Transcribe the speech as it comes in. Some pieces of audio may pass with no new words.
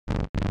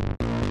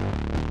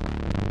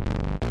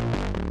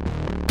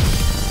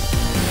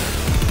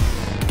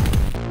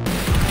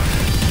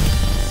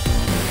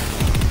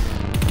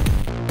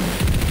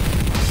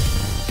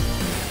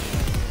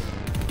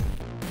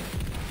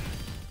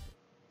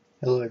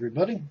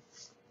everybody.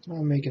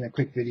 I'm making a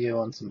quick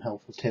video on some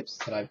helpful tips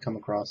that I've come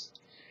across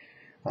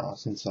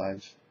since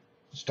I've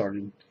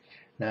started.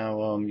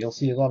 Now you'll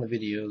see a lot of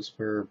videos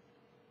where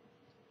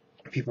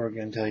people are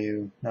going to tell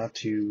you not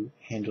to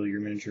handle your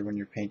miniature when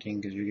you're painting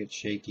because you get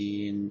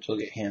shaky and you'll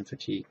get hand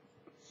fatigue.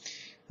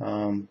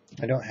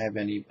 I don't have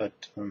any, but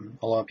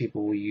a lot of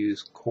people will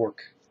use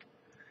cork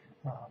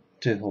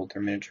to hold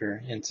their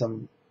miniature, and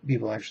some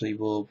people actually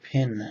will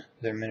pin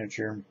their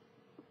miniature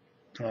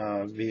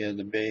via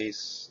the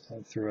base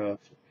through a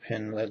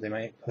pin that they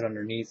might put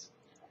underneath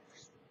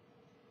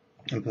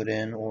and put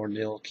in, or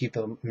they'll keep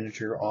the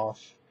miniature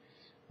off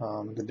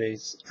the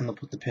base and they'll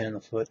put the pin in the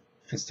foot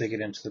and stick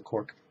it into the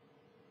cork,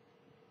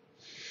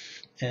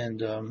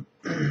 and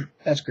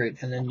that's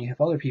great. And then you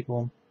have other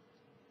people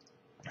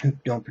who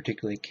don't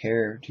particularly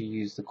care to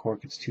use the cork.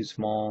 It's too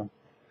small,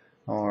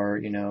 or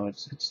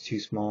it's too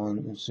small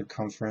in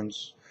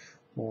circumference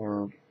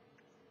or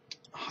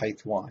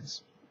height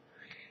wise.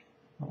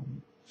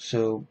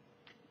 So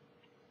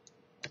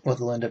what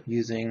they'll end up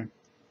using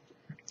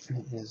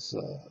is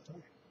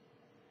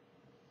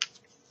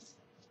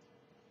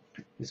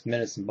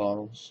medicine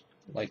bottles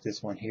like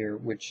this one here,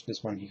 which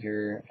this one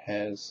here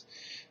has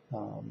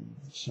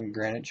some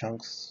granite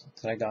chunks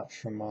that I got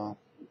from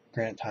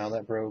granite tile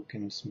that broke,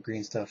 and some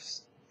green stuff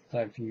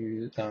that I've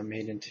used,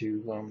 made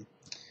into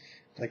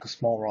like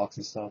small rocks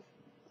and stuff,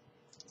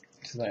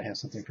 so that I have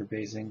something for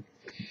basing.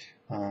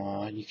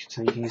 You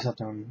can use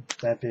something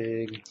that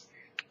big,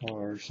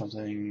 or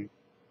something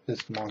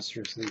this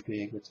monstrously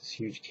big with this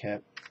huge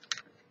cap.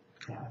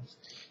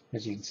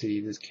 As you can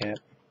see, this cap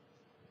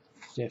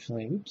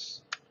definitely,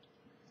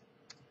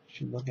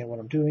 should look at what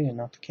I'm doing and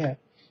not the cap.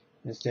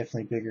 It's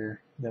definitely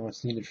bigger than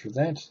what's needed for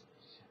that.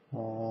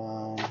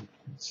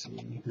 Let's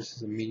see, this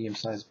is a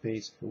medium-sized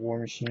base for War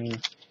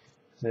Machine.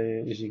 So,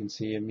 as you can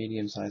see, a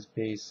medium-sized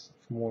base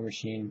for War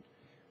Machine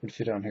would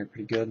fit on here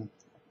pretty good.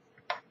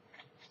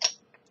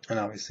 And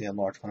obviously a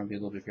large one would be a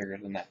little bit bigger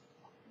than that.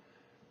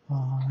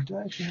 Do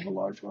I actually have a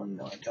large one?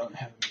 No, I don't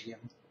have a medium.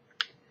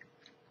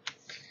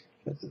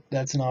 But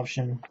that's an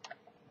option.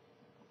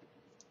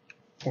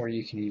 Or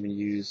you can even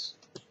use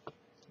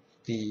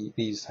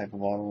these type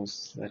of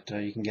bottles that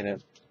you can get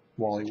at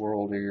Wally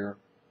World or your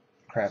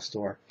craft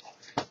store.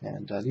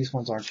 And these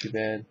ones aren't too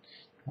bad.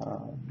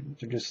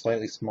 They're just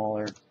slightly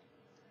smaller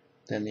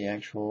than the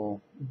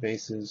actual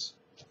bases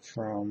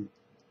from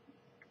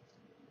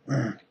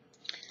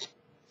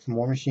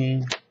War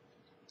Machine,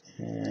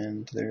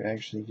 and they're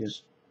actually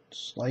just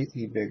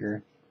slightly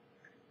bigger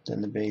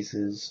than the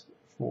bases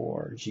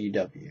for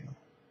GW.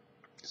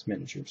 It's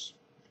miniatures.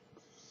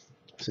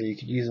 So you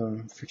could use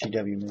them for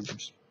GW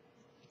miniatures.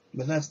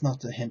 But that's not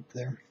the hint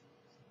there.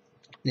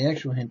 The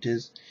actual hint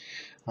is,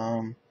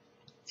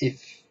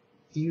 if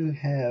you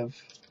have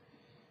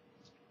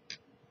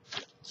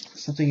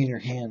something in your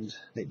hand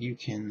that you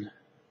can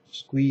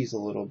squeeze a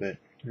little bit,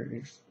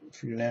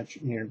 for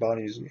your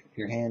body's,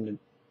 your hand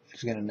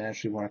is going to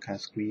naturally want to kind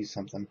of squeeze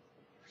something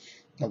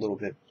a little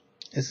bit.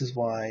 This is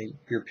why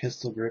your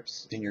pistol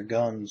grips in your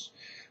guns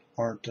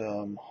aren't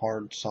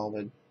hard,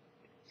 solid.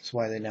 That's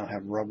why they now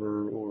have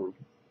rubber or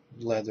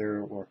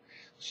leather or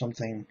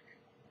something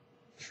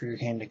for your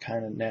hand to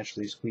kind of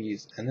naturally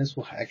squeeze, and this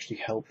will actually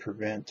help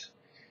prevent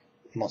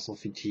muscle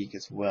fatigue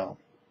as well,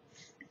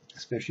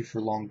 especially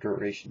for long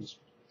durations.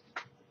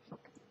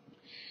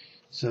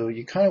 So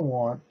you kind of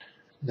want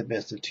the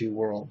best of two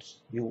worlds.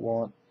 You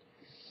want,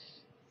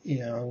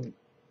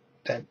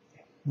 that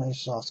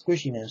nice soft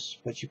squishiness,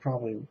 but you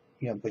probably,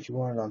 but you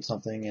want it on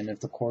something, and if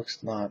the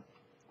cork's not,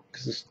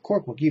 because this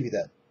cork will give you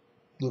that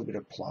little bit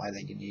of ply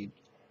that you need,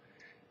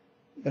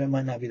 but it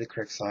might not be the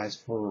correct size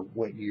for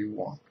what you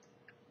want.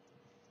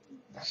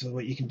 So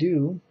what you can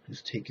do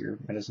is take your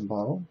medicine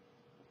bottle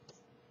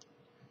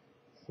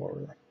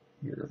or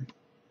your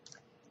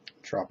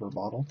dropper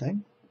bottle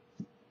thing,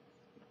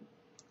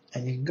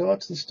 and you can go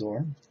out to the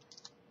store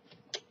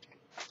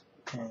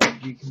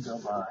and you can go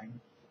buy,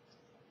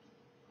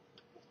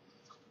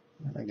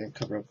 and I'm going to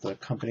cover up the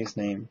company's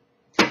name.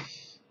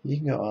 You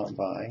can go out and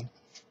buy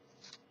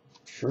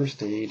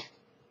First Aid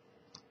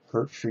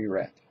Hurt-Free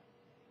Wrap.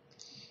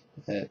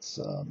 It's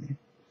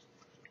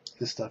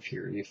this stuff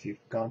here. If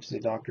you've gone to the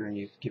doctor and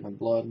you've given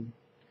blood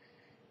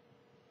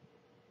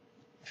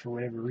for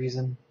whatever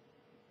reason,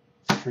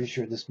 I'm pretty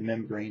sure this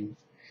membrane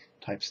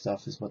type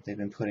stuff is what they've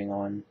been putting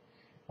on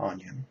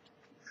you.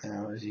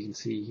 Now, as you can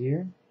see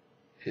here,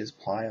 it is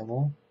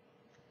pliable,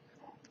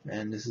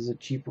 and this is a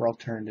cheaper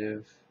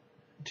alternative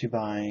to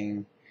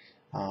buying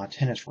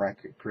tennis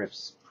racket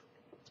grips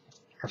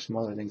or some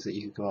other things that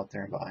you could go out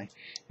there and buy.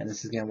 And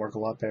this is going to work a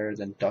lot better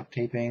than duct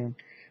taping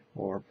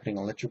or putting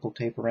electrical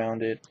tape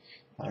around it.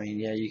 I mean,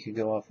 yeah, you could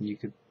go off and you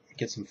could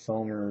get some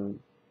foam or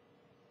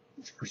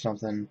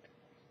something,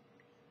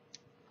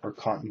 or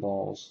cotton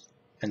balls,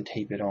 and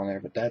tape it on there,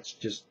 but that's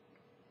just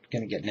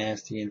going to get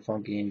nasty and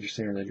funky, and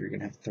sooner or later you're going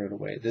to have to throw it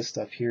away. This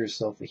stuff here is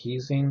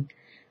self-adhesing,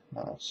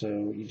 so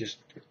you just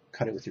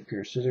cut it with your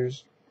pair of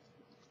scissors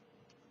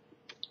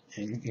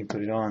and you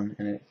put it on,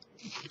 and it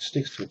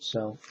sticks to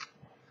itself.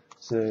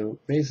 So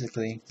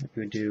basically what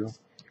you would do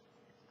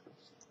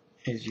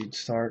is you'd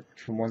start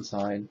from one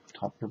side,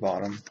 top or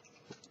bottom,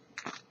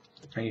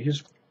 and you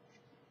just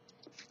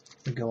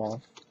go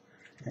off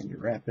and you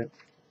wrap it,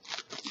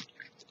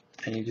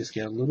 and you just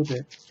get a little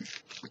bit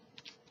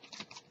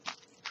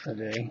of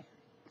a,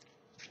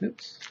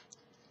 oops,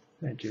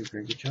 I did a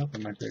very good job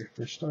on my very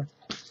first start.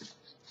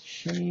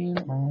 Shame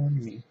on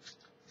me.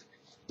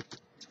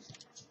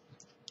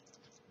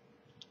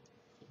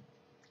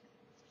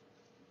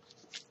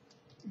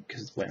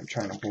 Because the way I'm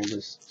trying to hold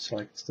this so I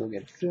can still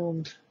get it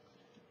filmed,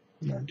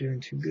 I'm not doing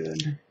too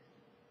good.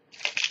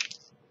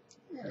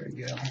 There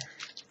we go.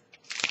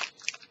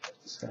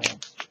 So,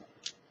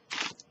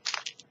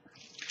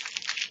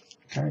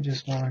 kind of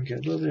just want to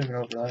get a little bit of an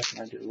overlap,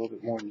 and I do a little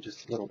bit more than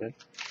just a little bit.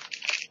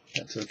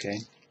 That's okay.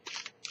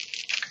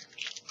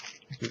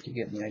 I think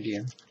you're getting the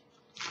idea.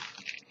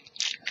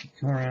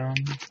 Come around,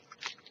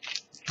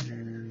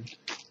 and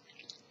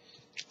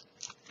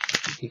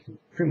you can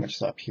pretty much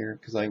stop here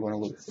because I went a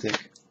little bit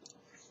thick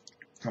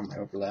on my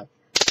overlap.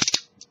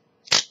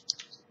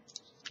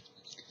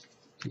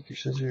 Take your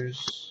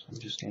scissors. I'm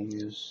just going to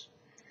use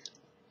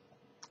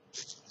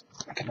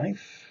like a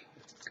knife.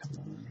 Come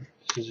on,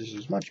 scissors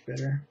is much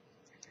better.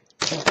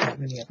 I don't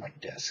have any at my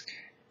desk,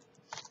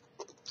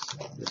 so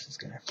this is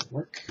going to have to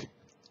work.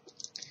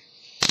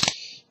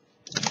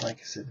 And like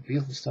I said, the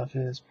beautiful stuff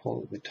is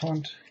pull it with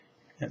taunt,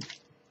 and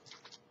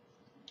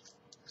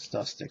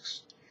stuff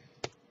sticks.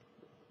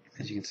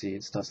 As you can see,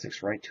 it stuff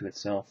sticks right to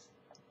itself.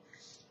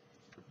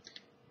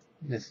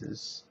 This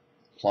is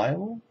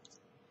pliable,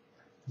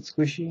 and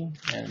squishy,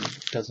 and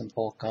doesn't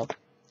bulk up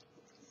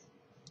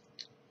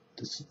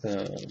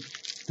the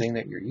thing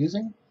that you're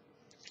using,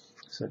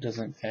 so it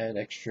doesn't add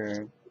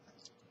extra,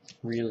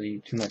 really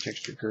too much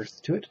extra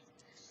girth to it,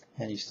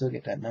 and you still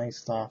get that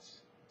nice soft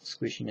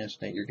squishiness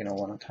that you're going to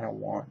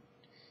want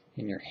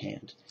in your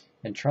hand.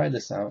 And try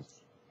this out,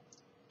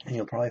 and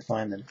you'll probably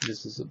find that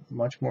this is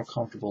much more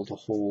comfortable to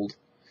hold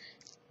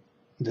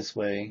this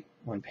way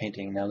when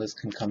painting. Now this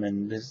can come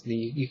in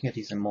you can get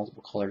these in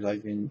multiple colors.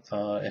 I've been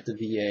at the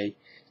VA,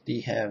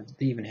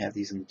 they even have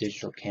these in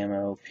digital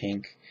camo,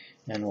 pink,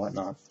 and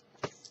whatnot.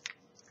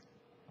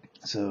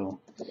 So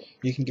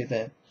you can get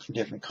that in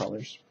different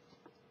colors.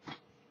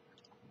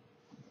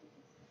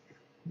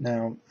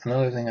 Now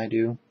another thing I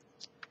do,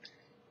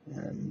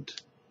 and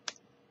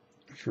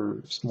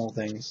for small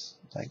things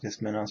like this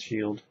Menos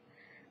shield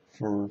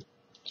for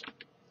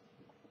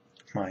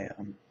my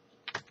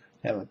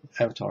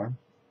avatar,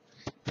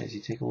 is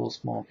you take a little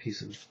small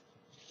piece of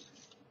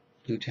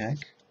blue tack,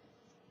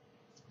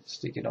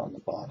 stick it on the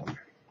bottom.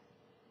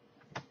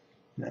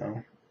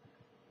 Now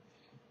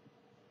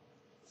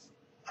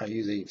I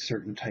use a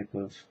certain type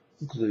of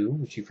glue,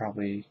 which you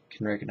probably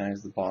can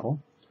recognize the bottle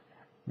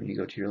when you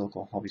go to your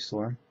local hobby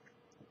store,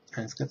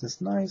 and it's got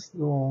this nice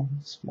little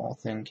small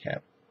thin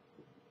cap.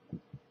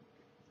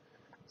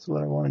 So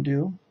what I want to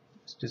do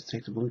is just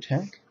take the blue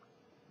tack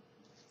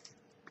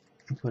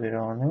and put it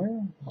on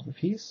there, on the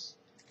piece,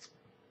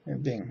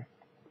 and bing.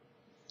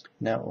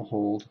 Now it will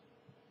hold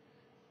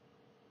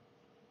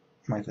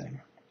my thing.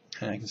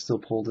 And I can still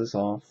pull this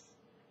off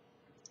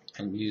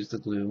and use the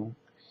glue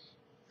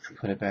and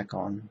put it back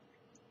on.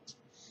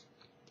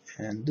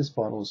 And this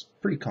bottle is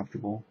pretty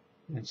comfortable,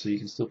 and so you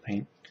can still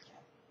paint.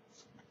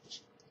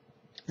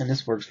 And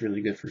this works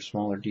really good for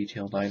smaller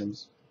detailed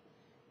items.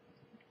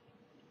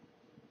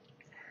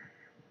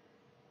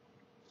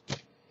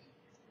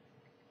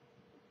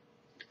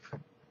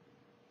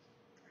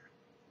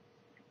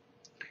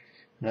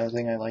 Another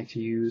thing I like to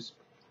use,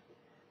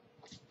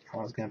 I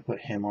was going to put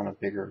him on a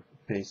bigger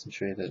base and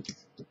show you that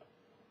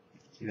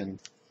even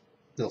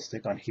they'll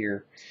stick on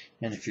here,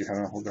 and if you're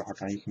having a whole hard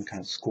time, you can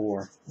kind of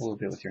score a little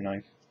bit with your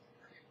knife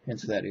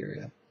into that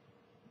area.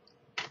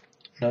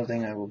 Another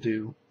thing I will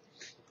do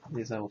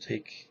is I will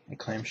take a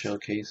clamshell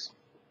case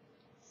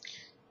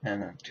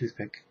and a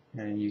toothpick,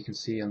 and you can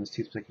see on this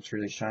toothpick it's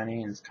really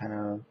shiny and it's kind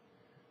of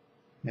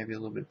maybe a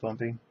little bit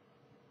bumpy.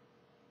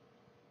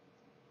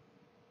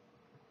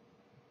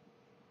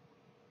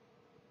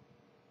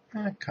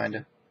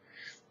 Kinda.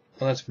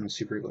 Well, that's from the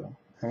super glue.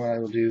 And what I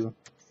will do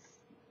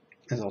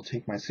is I'll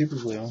take my super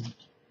glue,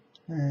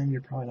 and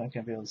you're probably not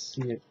going to be able to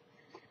see it,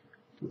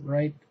 but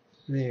right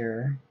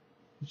there,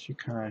 it should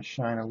kind of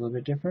shine a little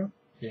bit different.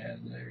 Yeah,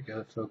 there you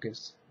go,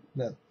 focus.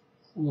 That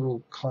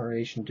little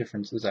coloration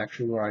difference is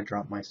actually where I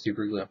drop my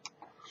super glue.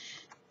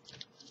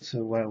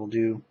 So what I will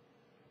do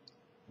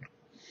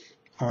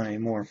on a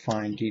more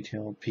fine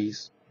detailed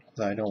piece,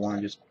 that I don't want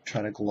to just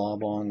try to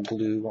glob on,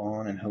 glue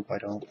on, and hope I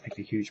don't make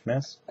a huge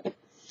mess,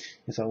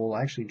 is I will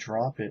actually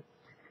drop it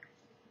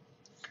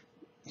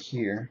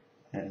here,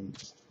 and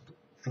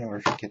anywhere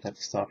if you get that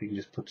to stop, you can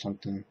just put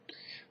something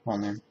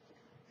on there,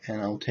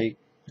 and I'll take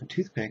a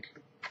toothpick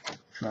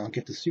and I'll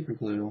get the super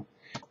glue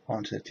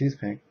onto the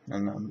toothpick,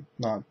 and I'm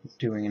not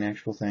doing an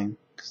actual thing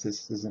because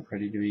this isn't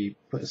ready to be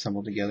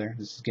assembled together.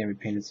 This is going to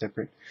be painted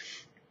separate,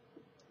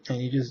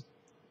 and you just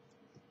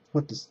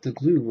put the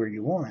glue where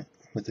you want it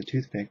with the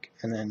toothpick,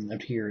 and then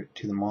adhere it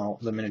to the model,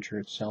 the miniature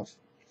itself.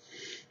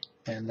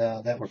 and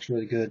that works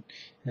really good.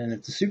 And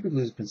if the super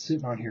glue has been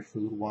sitting on here for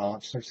a little while,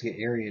 it starts to get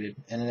aerated,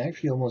 and it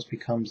actually almost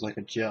becomes like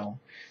a gel.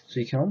 So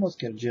you can almost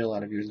get a gel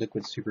out of your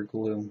liquid super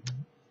glue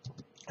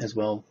as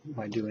well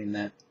by doing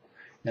that,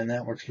 and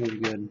that works really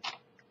good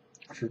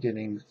for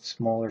getting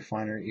smaller,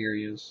 finer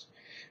areas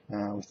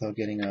without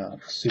getting a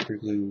super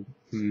glue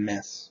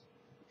mess.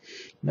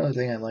 Another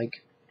thing I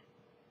like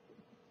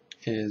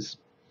is,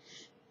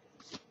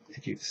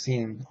 if you've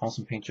seen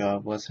Awesome Paint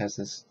Job, Wes has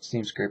this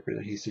steam scraper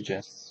that he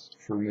suggests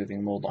for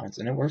removing mold lines,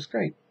 and it works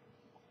great.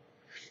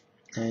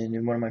 And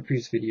in one of my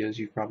previous videos,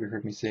 you've probably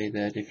heard me say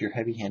that if you're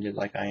heavy-handed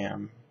like I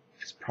am,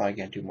 it's probably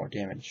going to do more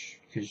damage,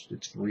 because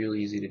it's real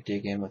easy to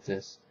dig in with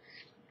this,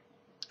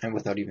 and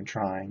without even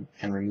trying,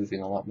 and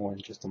removing a lot more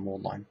than just a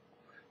mold line,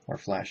 or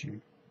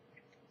flashing.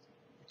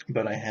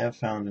 But I have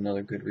found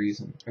another good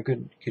reason, a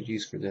good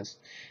use for this,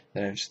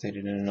 that I've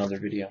stated in another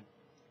video.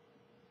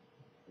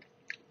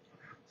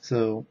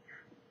 So,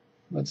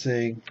 let's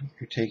say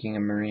you're taking a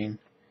marine,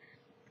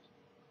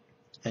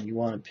 and you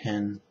want to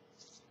pin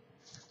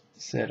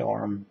said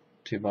arm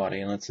to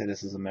body, and let's say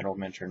this is a metal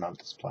miniature, not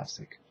this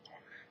plastic.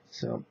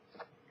 So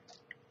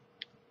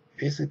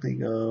basically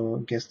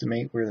go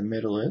guesstimate where the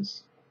middle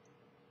is.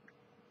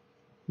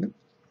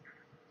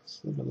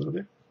 Slip a little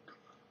bit,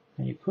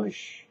 and you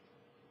push,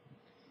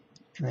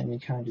 and then you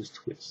kind of just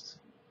twist.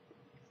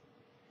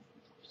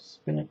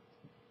 Spin it.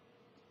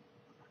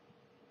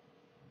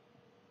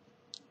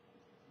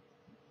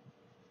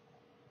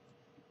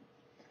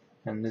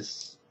 And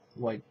this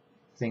white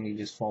thing you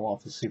just fall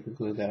off is super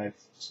glue that I've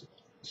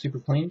super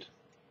cleaned.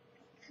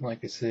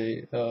 Like I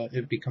say,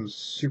 it becomes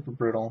super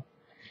brittle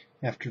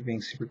after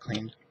being super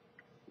cleaned,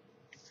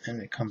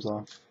 and it comes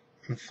off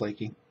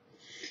flaky.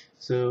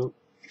 So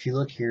if you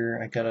look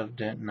here, I got a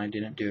dent and I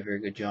didn't do a very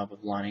good job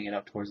of lining it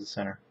up towards the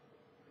center.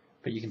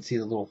 But you can see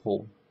the little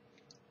hole,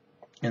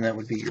 and that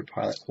would be your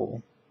pilot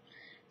hole.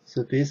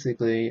 So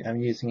basically, I'm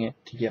using it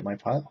to get my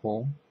pilot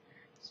hole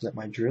so that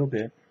my drill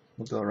bit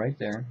will go right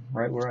there,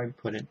 right where I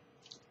put it,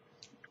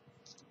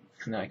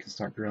 and then I can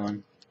start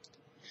drilling.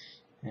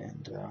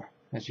 And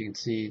as you can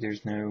see,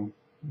 there's no,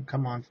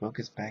 come on,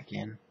 focus back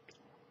in.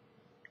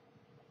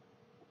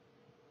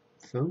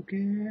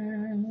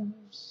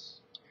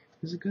 Focus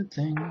is a good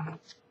thing.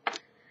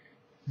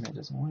 And it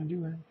doesn't want to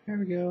do it. There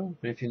we go.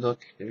 But if you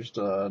look, there's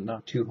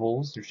not two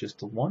holes, there's just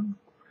the one.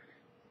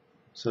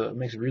 So it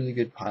makes a really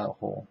good pilot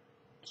hole.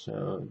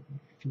 So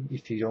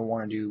if you don't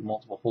want to do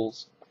multiple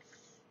holes,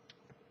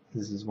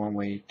 this is one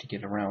way to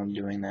get around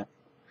doing that.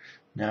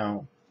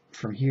 Now,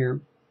 from here,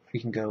 we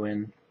can go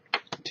in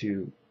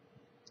to,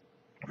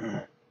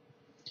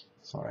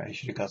 sorry, I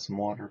should have got some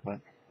water, but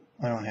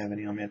I don't have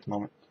any on me at the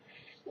moment.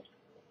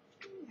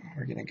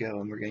 We're going to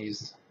go and we're going to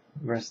use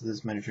the rest of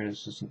this miniature.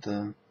 This isn't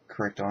the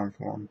correct arm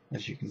form,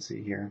 as you can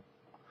see here.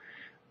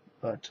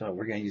 But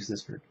we're going to use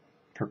this for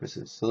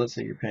purposes. So let's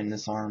say you're pinning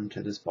this arm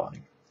to this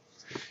body.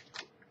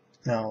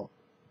 Now,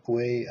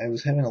 I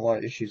was having a lot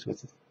of issues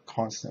with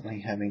constantly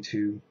having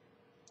to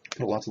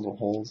put lots of little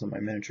holes in my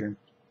miniature.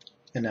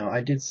 And now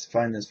I did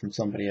find this from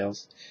somebody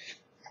else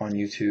on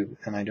YouTube,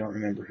 and I don't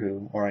remember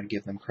who, or I'd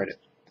give them credit.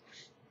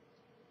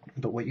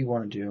 But what you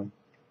want to do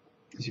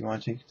is you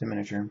want to take the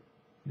miniature,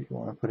 you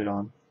want to put it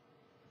on,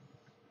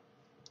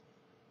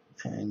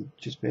 and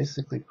just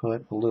basically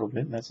put a little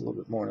bit, and that's a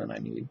little bit more than I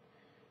need,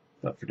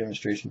 but for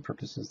demonstration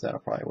purposes that'll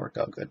probably work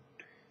out good.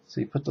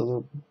 So you put the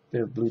little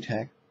bit of blue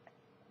tack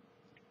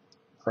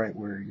right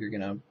where you're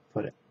going to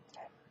put it.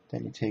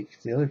 Then you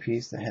take the other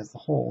piece that has the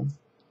hole,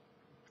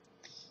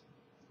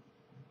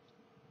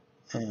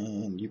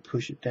 and you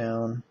push it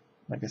down.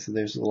 Like I said,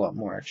 there's a lot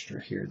more extra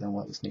here than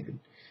what was needed.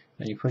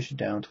 And you push it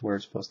down to where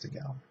it's supposed to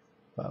go.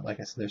 But like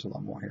I said, there's a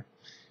lot more here.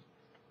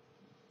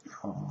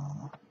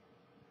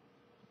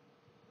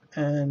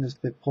 And this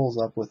bit pulls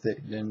up with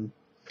it, and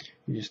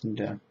you just need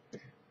to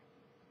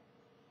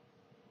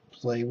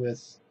play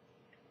with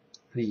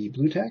the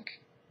blue tack.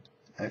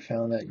 I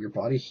found that your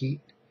body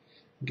heat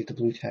will get the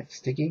blue tack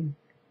sticky,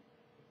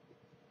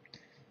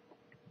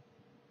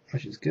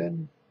 which is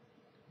good.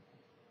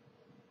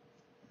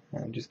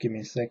 And just give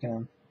me a second.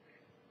 I'm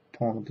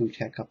pulling the blue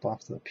tack up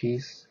off the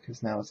piece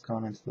because now it's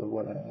gone into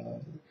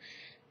the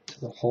to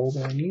the hole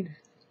that I need.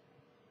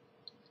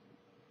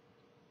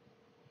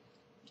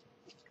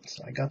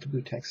 So I got the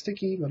blue tack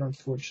sticky, but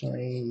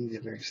unfortunately the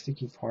very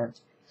sticky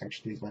part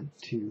actually went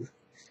to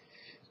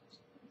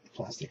the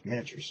plastic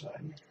miniature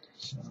side.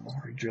 So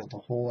I drilled the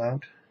hole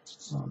out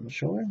on the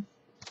shoulder.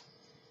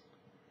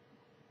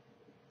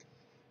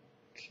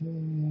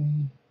 Okay,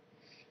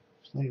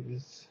 play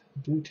with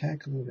blue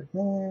tack a little bit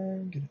more,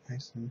 get it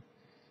nice and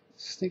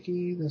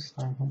sticky. This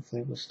time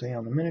hopefully it will stay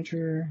on the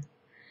miniature.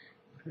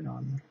 Put it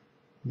on,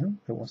 no,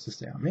 it wants to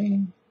stay on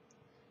me.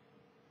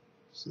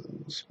 So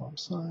swap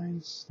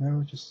sides.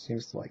 No, it just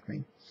seems to like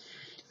me.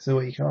 So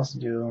what you can also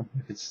do,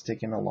 if it's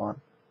sticking a lot,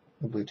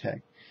 the blue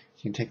tack,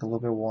 you can take a little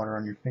bit of water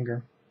on your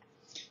finger,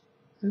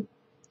 and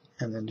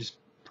then just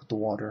put the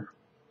water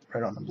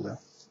right on the blue.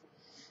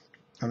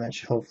 And that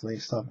should hopefully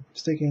stop it from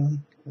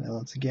sticking. And then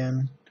once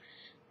again,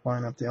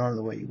 line up the arm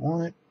the way you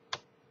want it.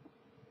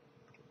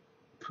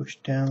 push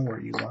down where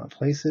you want to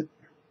place it,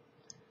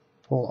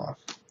 pull off.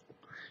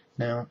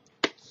 Now,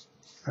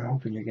 I'm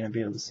hoping you're going to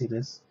be able to see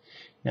this.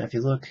 Now if you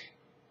look,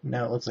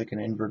 now it looks like an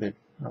inverted,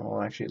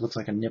 well actually it looks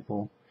like a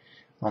nipple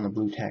on the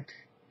BlueTach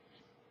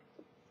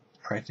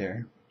right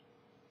there.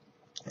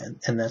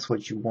 And that's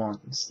what you want.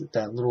 It's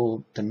that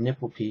little, the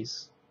nipple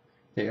piece,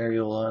 the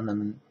areola, and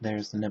then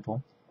there's the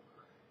nipple.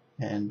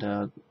 And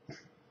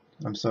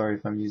I'm sorry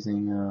if I'm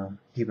using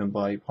human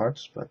body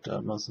parts,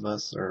 but most of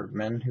us are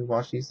men who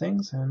watch these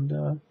things,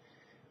 and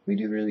we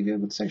do really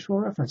good with sexual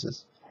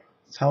references.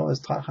 It's how I was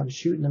taught how to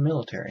shoot in the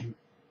military,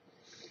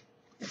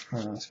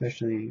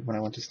 especially when I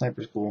went to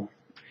sniper school.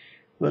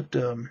 But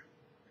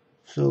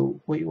so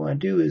what you want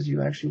to do is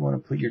you actually want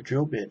to put your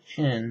drill bit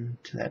in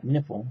to that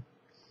nipple,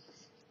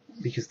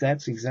 because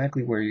that's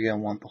exactly where you're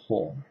going to want the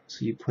hole.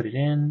 So you put it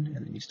in,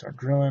 and then you start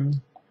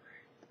drilling,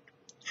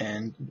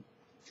 and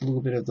a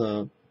little bit of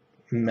the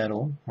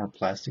metal or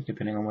plastic,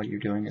 depending on what you're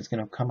doing, is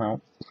going to come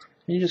out.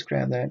 And you just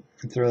grab that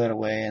and throw that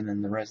away, and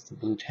then the rest of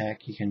the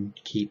BlueTach you can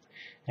keep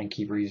and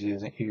keep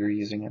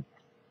reusing it.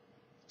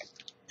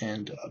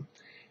 And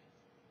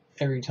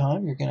every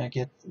time you're going to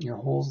get your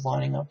holes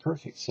lining up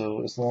perfect.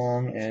 So as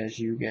long as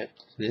you get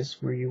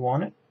this where you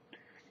want it,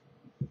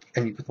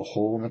 and you put the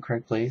hole in the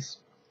correct place,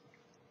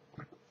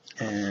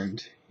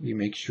 and you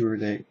make sure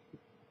that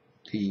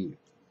the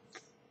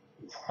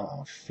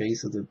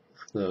face of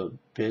the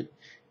bit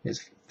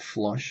is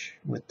flush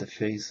with the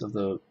face of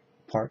the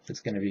part that's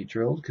going to be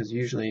drilled, because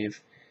usually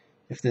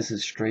if this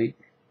is straight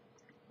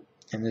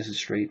and this is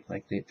straight,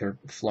 like they're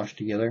flush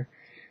together,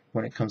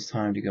 when it comes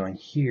time to go in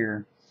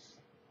here,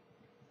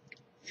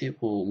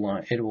 it will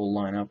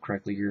line up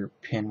correctly. Your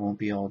pin won't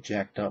be all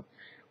jacked up.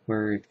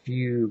 Where if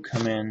you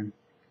come in,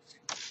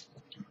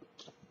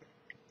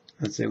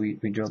 let's say we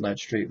drill that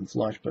straight and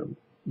flush, but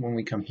when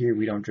we come here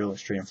we don't drill it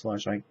straight and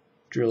flush. I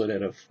drill it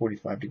at a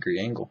 45-degree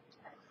angle.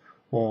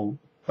 Well,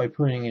 by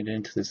putting it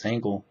into this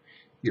angle,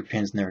 your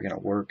pin's never going to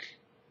work.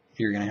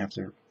 You're going to have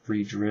to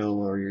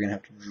re-drill, or you're going to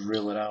have to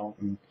drill it out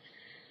and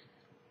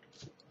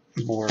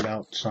bore it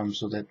out some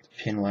so that the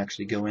pin will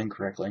actually go in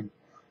correctly.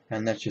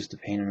 And that's just a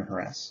pain and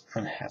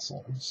a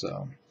hassle.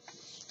 So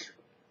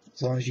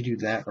as long as you do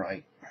that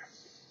right,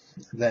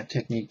 that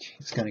technique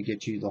is going to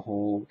get you the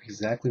hole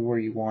exactly where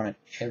you want it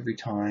every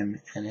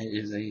time, and it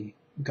is a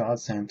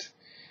godsend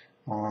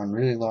on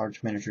really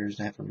large miniatures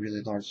to have a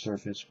really large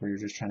surface where you're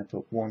just trying to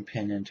put one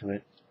pin into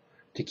it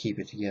to keep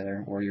it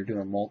together, or you're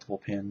doing multiple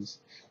pins,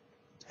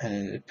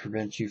 and it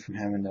prevents you from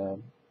having to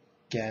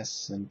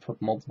guess and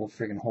put multiple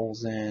friggin'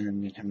 holes in,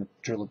 and you're having to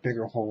drill a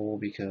bigger hole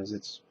because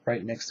it's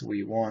right next to where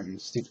you want, and the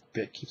stupid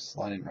bit keeps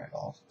sliding right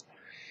off.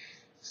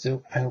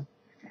 So I hope